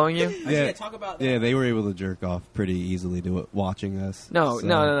good at blowing you? yeah, yeah, they were able to jerk off pretty easily to watching us. No, So-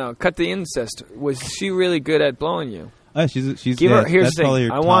 no. Cut the incest. Was she really good at blowing you? Oh, she's Give yeah, her. Here's that's the probably thing.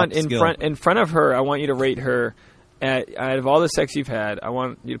 her I top want skill. in front of her. I want you to rate her. Out of all the sex you've had, I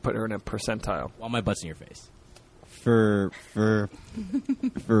want you to put her in a percentile. While my butt's in your face. for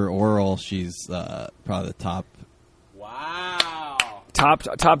oral. She's probably the top. Wow. Top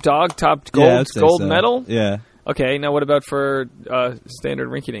dog, top Yeah, gold I'd say gold so. medal. Yeah. Okay, now what about for standard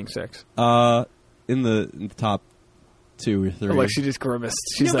rinky-dink sex? In the top 2 or 3. Oh, like she just grimaced.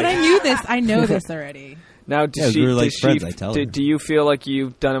 She's No, but like, I knew this. I know this already. now Yeah, does we were like does friends, I tell her. do you feel like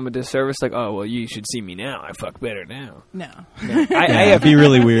you've done him a disservice? Like, oh well, you should see me now. I fuck better now. No. I Yeah, have it'd be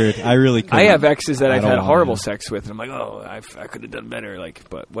really weird. I really couldn't. I have exes that I I've don't had wanna horrible know. sex with, and I'm like, oh, I could have done better. Like,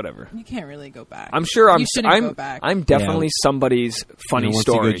 but whatever. You can't really go back. I'm sure You shouldn't go back. I'm definitely somebody's funny once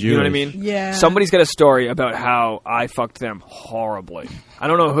you go story. You know what I Jewish. mean? Yeah. Somebody's got a story about how I fucked them horribly. I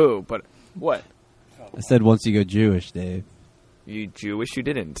don't know who, but what? I said once you go Jewish, Dave. You Jewish? You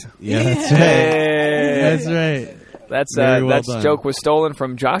didn't. Yeah, that's right. Hey. That's right. That's Very well that's done. joke was stolen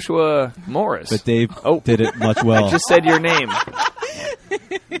from Joshua Morris. But Dave Oh. did it much well. Just said your name,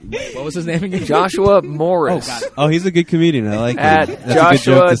 What was his name again? Joshua Morris. Oh, he's a good comedian. I like At him. That's a good joke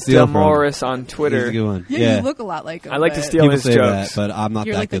Joshua to steal from. Morris on He's a Twitter. good one. yeah, Yeah, you look a lot like him. I like to but steal people his say jokes. that, but I'm not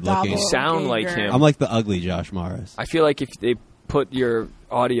You're that like the good looking. double. Sound like him. I'm like the ugly Josh Morris. I feel like if they put your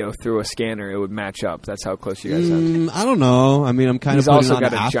audio through a scanner, it would match up. That's how close you guys sound. I don't know. I mean, I'm kind He's of putting also on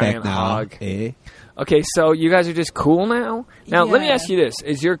got a affect giant now. hog. Eh? Okay, so you guys are just cool now? Now, let me Yeah. ask you this.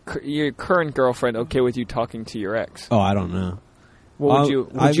 Is your current girlfriend okay with you talking to your ex? Oh, I don't know. Well,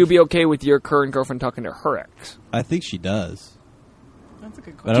 would you be okay with your current girlfriend talking to her ex? I think she does. That's a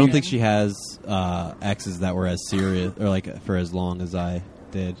good question. But I don't think she has exes that were as serious or like for as long as I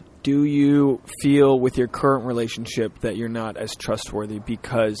did. Do you feel with your current relationship that you're not as trustworthy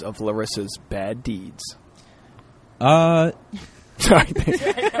because of Larissa's bad deeds? Uh, Sorry.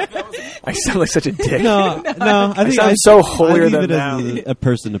 I sound like such a dick. no. I think sound so holier I leave than it thou. as a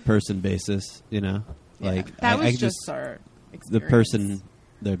person-to-person basis. You know, Yeah. like that was I just our the experience. person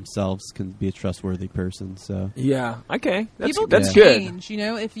themselves can be a trustworthy person. So, Yeah. Okay. That's People that's can good. change, you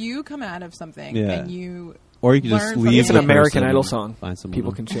know, if you come out of something Yeah. and you or you can just Learn from leave. It's an Yeah. the American person Idol and song. Find someone People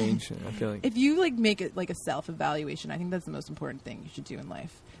else. can change. I feel like. if you like make it like a self-evaluation, I think that's the most important thing you should do in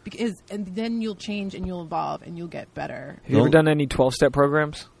life. Because and then you'll change and you'll evolve and you'll get better. Have you ever done any 12-step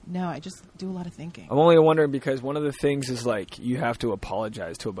programs? No, I just do a lot of thinking. I'm only wondering because one of the things is like you have to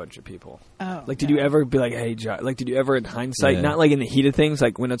apologize to a bunch of people. Oh, Like, did no. you ever be like, "Hey, Josh"? Like, did you ever, in hindsight, Yeah. not like in the heat of things,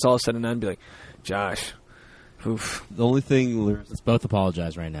 like when it's all said and done, be like, "Josh, oof." The only thing, Let's both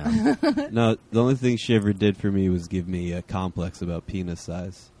apologize right now. no, the only thing she ever did for me was give me a complex about penis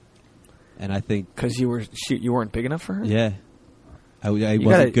size, and I think, Because you weren't big enough for her. yeah, I You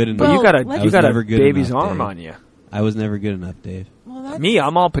wasn't good enough. But you Well, got let's- a I was never good baby's enough, arm Dave. on you. I was never good enough, Dave. Well, that's Me,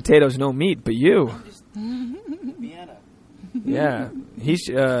 I'm all potatoes, no meat. But you, Vienna. yeah, he's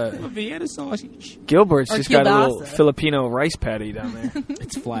Vienna sausage. Gilbert's Or just got a little kielbasa. Filipino rice patty down there.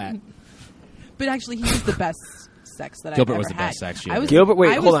 It's flat. But actually, he was the best sex that Gilbert I've was ever the best had. sex you I ever was, had. Gilbert, wait,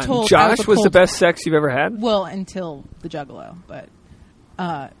 I hold was on. told I Josh a was the cold- best sex you've ever had. Well, until the Juggalo, but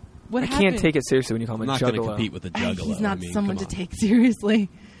what I happened? can't take it seriously when you call him I'm a not going to juggalo. compete with a juggalo. He's not I mean, someone come to on. take seriously.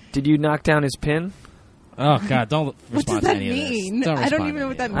 Did you knock down his pin? Oh God! Don't What does respond to that any of mean? this. Don't I don't respond even to know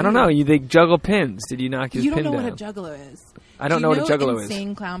what any that of means. I don't know. They juggle pins. Did you knock his You don't pin know down? what a Juggalo is. I don't Do know you what a juggalo is.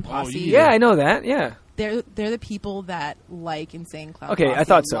 Insane Clown Posse. Yeah, I know that. Yeah. They're the people that like Insane Clown Okay, Posse I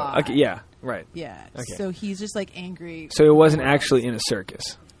thought a so. lot. Okay, yeah, right. Yeah. Okay. So he's just like angry. So it wasn't actually in a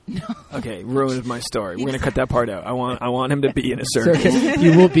circus. No. Okay, ruined my story. We're gonna cut that part out. I want him to be in a circus. circus.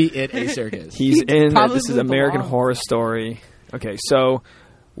 You will be in a circus. He's in. probably This is American belongs. Horror Story. Okay, so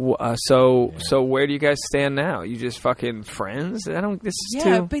where do you guys stand now? You just fucking friends? I don't. This is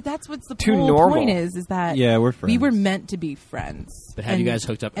Yeah, too. but that's what's the too whole normal. point is that Yeah, we're friends. we were meant to be friends. But have you And- guys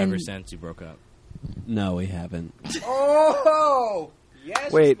hooked up ever and- since you broke up? No, we haven't. Oh,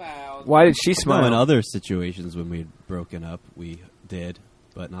 yes. Wait, why did she No, smile? in other situations when we'd broken up, we did,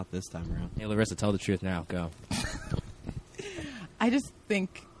 but not this time around. Hey, Larissa, tell the truth now. Go. I just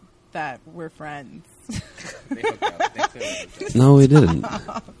think that we're friends. No, we didn't.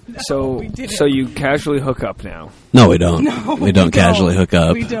 so we didn't. so you casually hook up now. No, we don't. we don't casually hook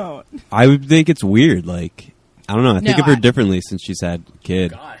up. We don't. I would think it's weird. Like, I don't know. I think No, of her I- differently since she's had a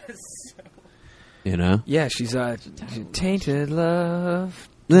kid. You know? Yeah, she's tainted love.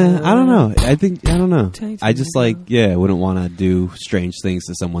 I don't know. I don't know. Tainted I just like, wouldn't want to do strange things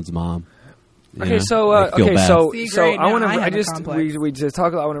to someone's mom. You Okay, know? so I feel bad. so See, great, I now want to. I have I a just complex. we just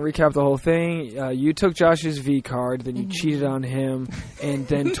talk. I want to recap the whole thing. You took Josh's V card, then you cheated on him, and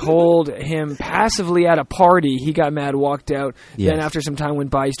then told him passively at a party. He got mad, walked out. Yes. Then after some time went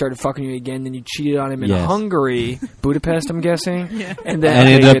by, he started fucking you again. Then you cheated on him in Yes. Budapest, Budapest, I'm guessing. Yeah. And then And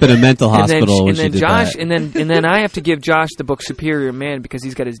ended up in a mental and then- hospital when and she then did Josh, that. and then I have to give Josh the book Superior Man because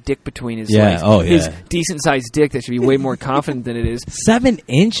he's got his dick between his Yeah, legs. oh, yeah. His decent sized dick that should be way more confident than it is. 7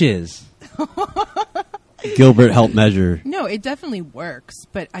 inches. Gilbert helped measure. No, it definitely works,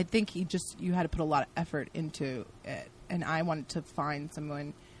 but I think you had to put a lot of effort into it, and I wanted to find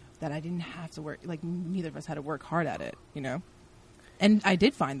someone that I didn't have to work. Like neither of us had to work hard at it, you know. And I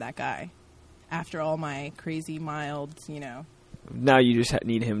did find that guy after all my crazy milds, you know. Now you just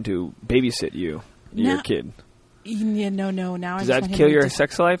need him to babysit you, your No. kid. Yeah, no. Now I Does just that want him kill to your just-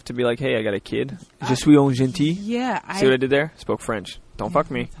 sex life to be like, hey, I got a kid? Je suis un gentil. Yeah, See what I did there? Spoke French. Don't fuck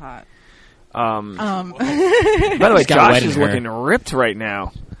me. It's hot. By the way, Just got Josh wet in is her. looking ripped right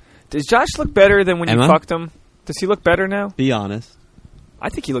now. Does Josh look better than when you Am I? fucked him? Does he look better now? Be honest. I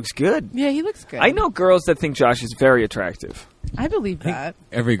think he looks good. Yeah, he looks good. I know girls that think Josh is very attractive. I believe that.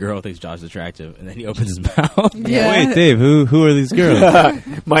 Every girl thinks Josh is attractive, and then he opens his mouth. Yeah. Wait, Dave, who are these girls?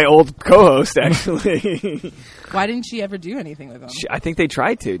 My old co-host, actually. Why didn't she ever do anything with him? I think they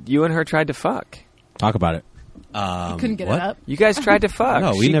tried to. You and her tried to fuck. Talk about it. Couldn't get what? it up. You guys tried to fuck.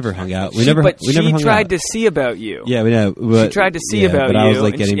 No, we She- never hung out. We she- never. But we never she hung tried out. to see about you. Yeah, we know. She tried to see about but you. I was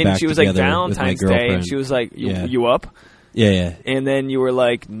like and getting she, back and she was like together with my Valentine's Day, and girlfriend. she was like, Yeah. "You up?" Yeah. And then you were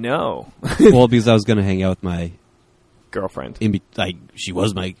like, no. Well, because I was going to hang out with my Girlfriend. she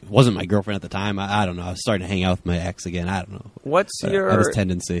wasn't my girlfriend at the time. I don't know. I was starting to hang out with my ex again. I don't know. What's That your... was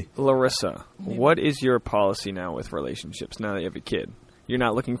tendency. Larissa, what is your policy now with relationships now that you have a kid? You're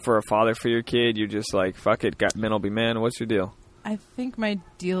not looking for a father for your kid. You're just like, fuck it, got men will be man. What's your deal? I think my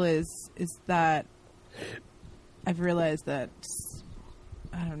deal is that I've realized that,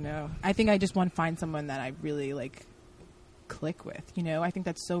 I don't know. I think I just want to find someone that I really like click with. You know, I think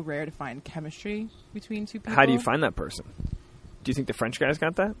that's so rare to find chemistry between two people. How do you find that person? Do you think the French guy's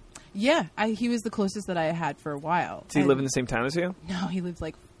got that? Yeah, he was the closest that I had for a while. Does he live in the same town as you? No, he lives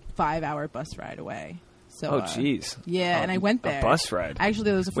like 5-hour bus ride away. So, Oh, jeez. yeah, and I went there. A bus ride.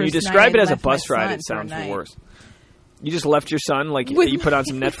 Actually, it was the first When you night describe I it as a left my bus ride, son it for a sounds the night. worst. You just left your son, like With you put on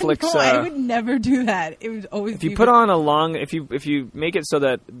some Netflix. No, I would never do that. It would always if you be put with- on a long, if you make it so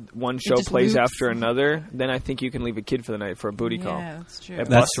that one show just plays loops. after another, then I think you can leave a kid for the night for a booty call. Yeah, that's true. At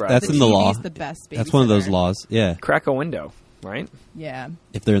That's bus ride. that's in the TV's law. the best That's one of those babysitter. laws. Yeah, Crack a window, right? Yeah.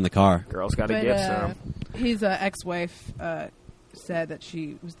 if they're in the car. Girls got a But gift, so. his ex-wife said that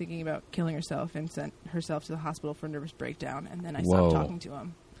she was thinking about killing herself and sent herself to the hospital for a nervous breakdown, and then I Whoa. stopped talking to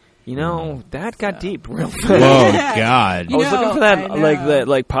him. You know, that got So- deep real fast. Whoa, God. I was looking for that I like know. that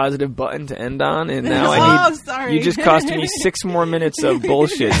like positive button to end on, and now Oh, I need. sorry. You just cost me 6 more minutes of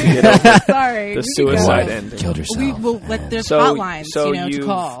bullshit to get over Sorry. the We suicide go. ending. Killed yourself. We will let there's So, hotlines, so you know, to you've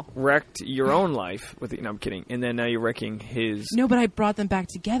call. wrecked your own life with. No, I'm kidding. And then now you're wrecking his. No, but I brought them back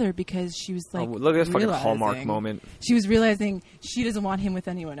together because she was like, oh, look at this fucking realizing- Hallmark moment. She was realizing she doesn't want him with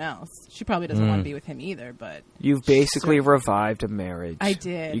anyone else. She probably doesn't Mm. want to be with him either. But You've basically revived a marriage. I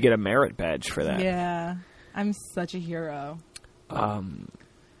did. You get a merit badge for that. yeah, I'm such a hero.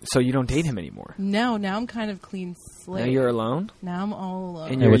 So you don't date him anymore. No, now I'm kind of clean slate. Now you're alone. Now I'm all alone.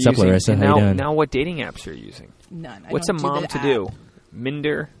 And Hey, you're what's up, using- Larissa? and How you now, doing? now what dating apps are you using? None. I What's a don't mom the to app. do?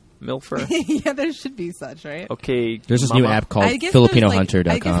 Minder, Milfer. Yeah, there should be such, right? Okay. There's this mama. new app called I guess there's, like, I guess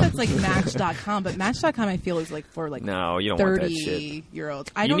FilipinoHunter.com. that's like Match.com, but Match.com I feel is like for like No, you don't want that shit.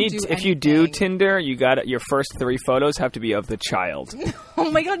 30-year-olds. I You don't need do if you do anything. Tinder, you got your first 3 photos have to be of the child. Oh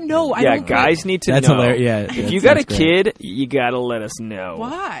my god, no! I Yeah, don't guys need to That's know. hilarious. Yeah, if that you got a sounds great. kid, you gotta let us know.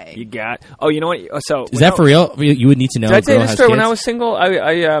 Why? You got. Oh, you know what? So Is that for real? You would need to know. Did I a tell you girl this has story? When kids? I was single,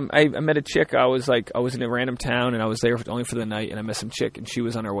 I met a chick. I was in a random town, and I was there only for the night. And I met some chick, and she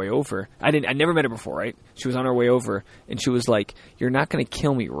was on her way over. I never met her before, right? She was on her way over, and she was like, "You're not going to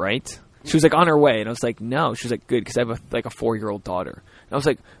kill me, right?" She was like on her way, and I was like, "No." She was like, "Good," because I have a 4-year-old daughter. And I was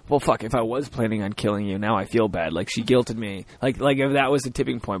like, "Well, fuck. If I was planning on killing you, now I feel bad." Like she guilted me. Like if that was the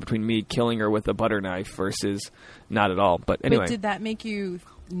tipping point between me killing her with a butter knife versus not at all. But anyway, But did that make you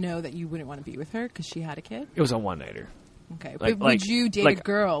know that you wouldn't want to be with her because she had a kid? it was a one-nighter. Okay, Like- but would you date a like-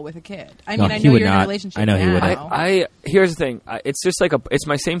 girl with a kid? I No, mean, I he know would you're in a not. relationship I know he now. wouldn't. I here's the thing. It's just like it's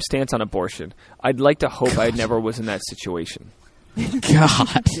my same stance on abortion. I'd like to hope I never was in that situation.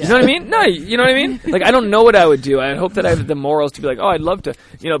 God. You know what I mean? No, you know what I mean? Like, I don't know what I would do. I'd hope that I have the morals to be like, oh, I'd love to,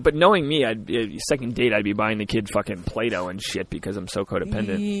 but knowing me, second date, I'd be buying the kid fucking Play-Doh and shit because I'm so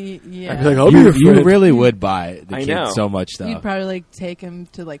codependent. Yeah. I'd be like, I'll be You, your you friend. really would buy the I kid know. so much stuff. You'd probably like take him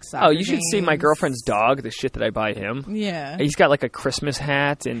to like soccer Oh, you should see my games. girlfriend's dog, the shit that I buy him. Yeah. He's got like a Christmas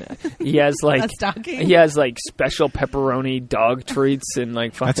hat, and he has like A stocking? he has like special pepperoni dog treats and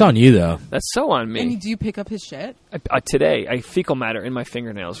like fucking. That's on you, though. That's so on me. And do you pick up his shit? Today, I fecal matter in my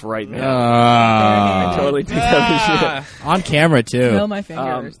fingernails right now. I I totally picked up his shit. On camera, too. Smell my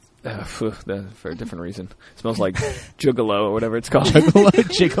fingers. For a different reason. It smells like Juggalo or whatever it's called.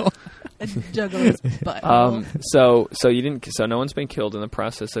 Jiggle. A juggler's butt. So you didn't. So no one's been killed in the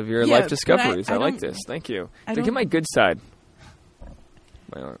process of your Yeah, life but discoveries. I I like don't- this. Thank you. I Get don't- my good side.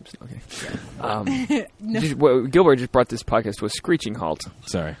 My arms. Okay. Gilbert just brought this podcast to a screeching halt.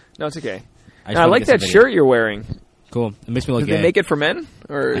 Sorry. No, it's okay. just I wanna like get some that video. shirt you're wearing. Cool. It makes me look Did gay. they make it for men,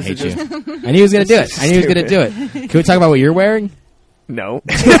 or I is hate it you. just I knew he was going to do it. I knew he was going to do it. Can we talk about what you're wearing? no?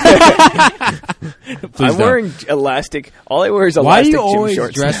 Please I'm don't. wearing elastic. All I wear is Why do elastic you gym always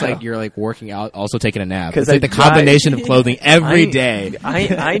shorts. dress now. like you're like working out, also taking a nap? 'Cause It's like I the combination of clothing every I- day.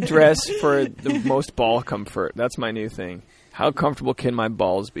 I dress for the most ball comfort. That's my new thing. How comfortable can my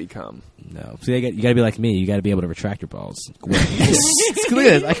balls become? No, see, you got to be like me. You got to be able to retract your balls. Look at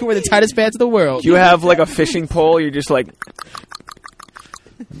this. I can wear the tightest pants in the world. Do you have like a fishing pole? You're just like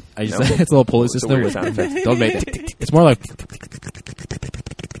I just No. it's a little pulley It's a system. weird sound effect. Don't make it. It's more like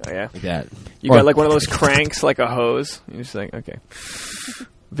oh yeah. that. You Or- got like one of those cranks, like a hose. You're just like okay.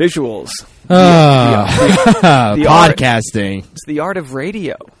 Visuals. the art- Podcasting. It's the art of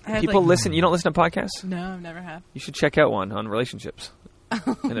radio. I have, People like- listen. You don't listen to podcasts? no, never have. You should check out one on relationships.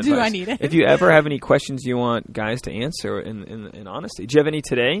 and Do I advice. need it? If you ever have any questions you want guys to answer in honesty, do you have any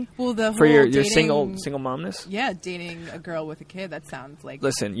today? Well, the For whole your dating, single momness? Yeah, dating a girl with a kid. That sounds like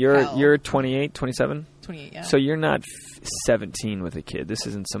Listen, hell. you're 28, 27? 28. Yeah. So you're not 17 with a kid. This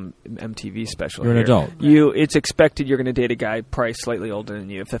isn't some MTV special. You're an here. adult. It's expected you're going to date a guy probably slightly older than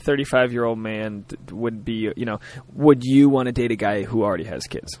you. If a 35-year-old man would be, would you want to date a guy who already has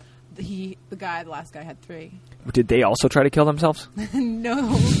kids? the last guy had 3. Did they also try to kill themselves?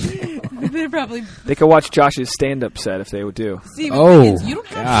 No, they're probably. They could watch Josh's stand-up set if they would do. See, the Oh, thing is, you don't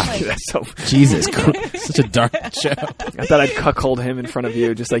have God. to like. That's so. Jesus Christ. Such a dark show. I thought I'd cuckold him in front of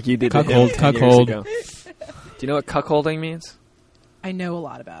you, just like you did. to him Cuckold, 10 years cuckold. ago. Do you know what cuckolding means? I know a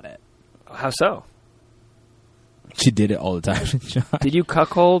lot about it. How so? She did it all the time. Did you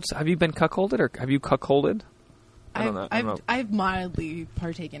cuckold? Have you been cuckolded, or have you cuckolded? I don't know. I don't know. I've mildly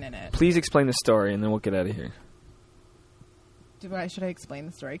partaken in it. Please explain the story, and then we'll get out of here. Should I explain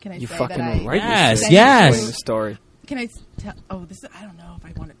the story? Can I You say fucking that I? right. Yes, Thank yes. Explain the story. Can I tell? Oh, this is. I don't know if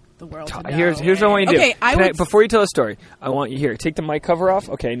I want the world to know. Here's what I want you to do. Okay, Before you tell the story, I want you here. Take the mic cover off.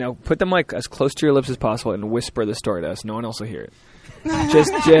 Okay, now put the mic as close to your lips as possible and whisper the story to us. No one else will hear it.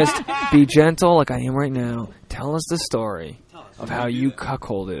 just be gentle, like I am right now. Tell us the story of how you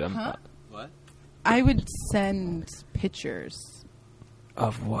cuckolded him. I would send pictures.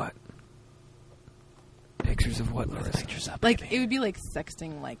 Of what? Pictures of what, Larissa? Like it would be like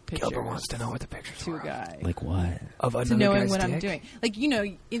sexting, like pictures. Gilbert wants to know what the pictures to a are. guy. Like what? Of another to knowing guy's what I'm dick? doing. Like,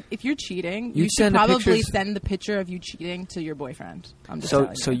 if you're cheating, You you should send the probably pictures- send the picture of you cheating to your boyfriend. I'm just So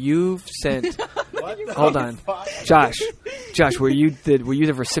telling so you. you've sent. Hold on, Josh, were you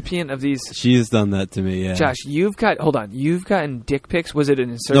the recipient of these? She's done that to me. Yeah. Josh, you've gotten dick pics. Was it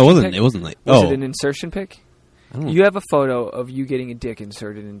an insertion? No, it wasn't. pic? It wasn't like. Was oh, it an insertion pic? I don't know. You have a photo of you getting a dick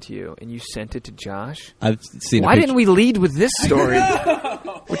inserted into you, and you sent it to Josh. I've seen. Why didn't we lead with this story?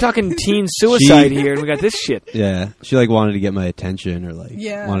 We're talking teen suicide here, and we got this shit. Yeah, she wanted to get my attention, or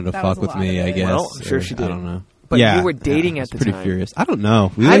Yeah, wanted to that fuck was a with lot me. of I it. guess. Well, I'm sure or she did. I don't know. But yeah, you were dating I at was the pretty time. furious. I don't know.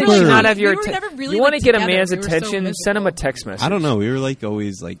 How did she were- not have your We were attention? never really, You want to like, get a together. man's We were so attention? Send him a miserable. text message. I don't know. We were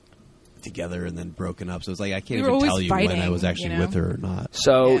always together and then broken up. So it's like I can't We were even always tell you when I fighting, was actually you know? with her or not.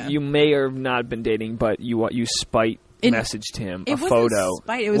 So Yeah. you may or have not been dating, but you spite It- messaged him it a wasn't photo.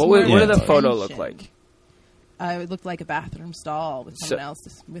 spite, it was what more what did the attention. photo look like? It looked like a bathroom stall with someone else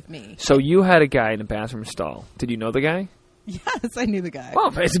with me. So you had a guy in a bathroom stall. Did you know the guy? Yes, I knew the guy. Well,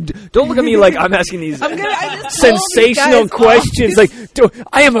 don't look at me like I'm asking these I just told these sensational guys questions. Like,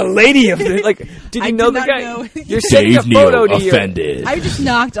 I am a lady of this. Like, did I you know did the not guy? know. You're sending a photo to your. I just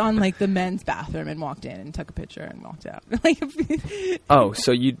knocked on the men's bathroom and walked in and took a picture and walked out. Oh,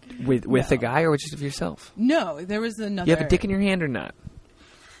 so you with No. a guy or just of yourself? No, there was another. You have a dick in your hand or not?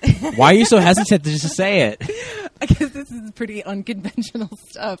 Why are you so hesitant to just say it? I guess this is pretty unconventional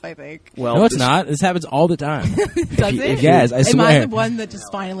stuff. I think. Well, No, it's this- not. This happens all the time. Does you- it? if Yes, I Am I swear. the one that just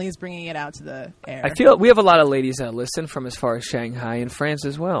finally is bringing it out to the air? I feel we have a lot of ladies that listen from as far as Shanghai and France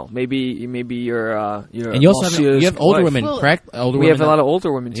as well. Maybe you're And you also have older women, Well, correct? Older We women. have a lot of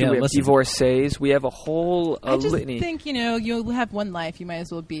older women too. Yeah, we have listen. divorcees. We have a whole I just litany. think you'll have one life. You might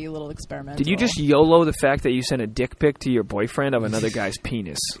as well be a little experimental. Did you just YOLO the fact that you sent a dick pic to your boyfriend of another guy's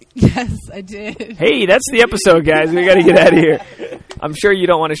penis? Yes, I did. Hey, that's the episode, guys. We got to get out of here. I'm sure you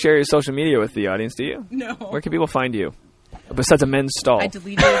don't want to share your social media with the audience, do you? No. Where can people find you? Besides a men's stall. I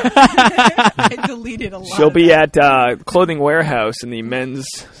deleted. I deleted a lot. She'll of be it. at Clothing Warehouse in the men's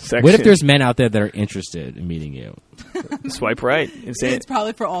section. What if there's men out there that are interested in meeting you? Swipe right. And say, It's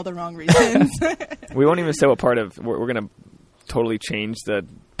probably for all the wrong reasons. we won't even say what part of... We're going to totally change the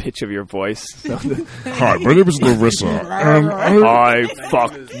pitch of your voice. So Hi, my name is Larissa. I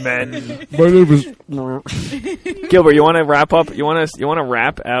fuck men. My name is. Gilbert, you want to wrap up? You want to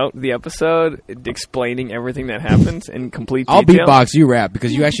wrap out the episode explaining everything that happens in complete I'll detail? beatbox, you rap,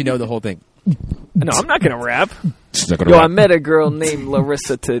 because you actually know the whole thing. No, I'm not going to rap. Not gonna Yo, I rap. met a girl named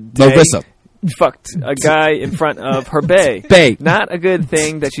Larissa today. Larissa. Fucked a guy in front of her bae. Bae. Not a good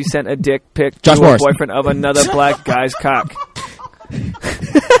thing that she sent a dick pic Josh to Morris. a boyfriend of another black guy's cock.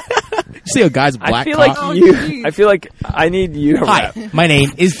 See a guy's black I feel cock? like you. I feel like I need you to Hi, rap. my name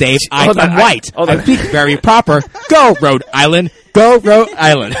is Dave. I Hold on, am white. hold I on. speak very proper. Go, Rhode Island. Go, Rhode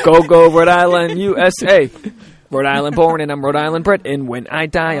Island. Go, Rhode Island, USA. Rhode Island born and I'm Rhode Island bred. And when I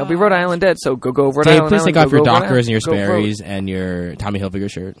die, I'll be Rhode Island dead. So go, Rhode Dave, Island. please take off go, your Rhode Dockers and your Island. Go, Rhode. Sperry's and your Tommy Hilfiger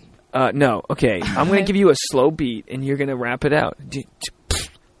shirt. No, okay. I'm going to give you a slow beat, and you're going to rap it out.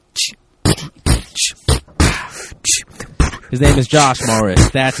 His name is Josh Morris.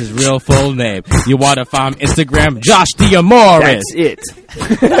 That's his real full name. You want to find him Instagram, Josh Diamorris. That's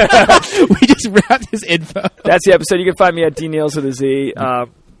it. We just wrapped his info. That's the episode. You can find me at DNails with a Z.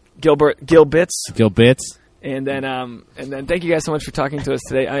 Gilbits. And then thank you guys so much for talking to us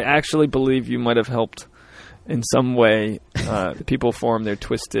today. I actually believe you might have helped in some way people form their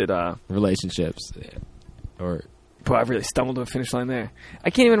twisted relationships. Or boy, I really stumbled to a finish line there. I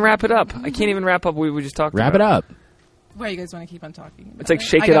can't even wrap it up. I can't even wrap up what we just talked about. Wrap it up. Why you guys want to keep on talking about It's like it?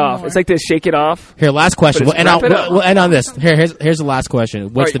 shake I it got off. more. It's like this shake it off. Here, last question. But it's We'll end on this. Here's the last question.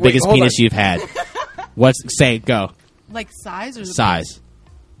 What's All right, the wait, biggest hold penis on. you've had? Go. Like size or the Size.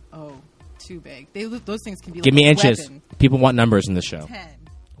 Oh, too big. Those things can be. Give like me a inches. weapon. People want numbers in the show. 10.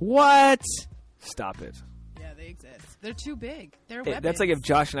 What? Stop it. Yeah, they exist. They're too big. They're weapons. That's like if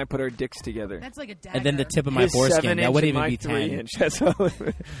Josh and I put our dicks together. That's like a dagger. And then the tip of my His foreskin. 7-inch That wouldn't and even my be 10. 3-inch. That's all.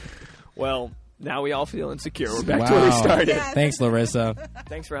 Well, now we all feel insecure. We're back to where we Wow. started. Yeah. Thanks, Larissa.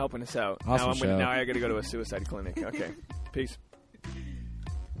 Thanks for helping us out. Awesome show. Now I got to go to a suicide clinic. Okay. Peace.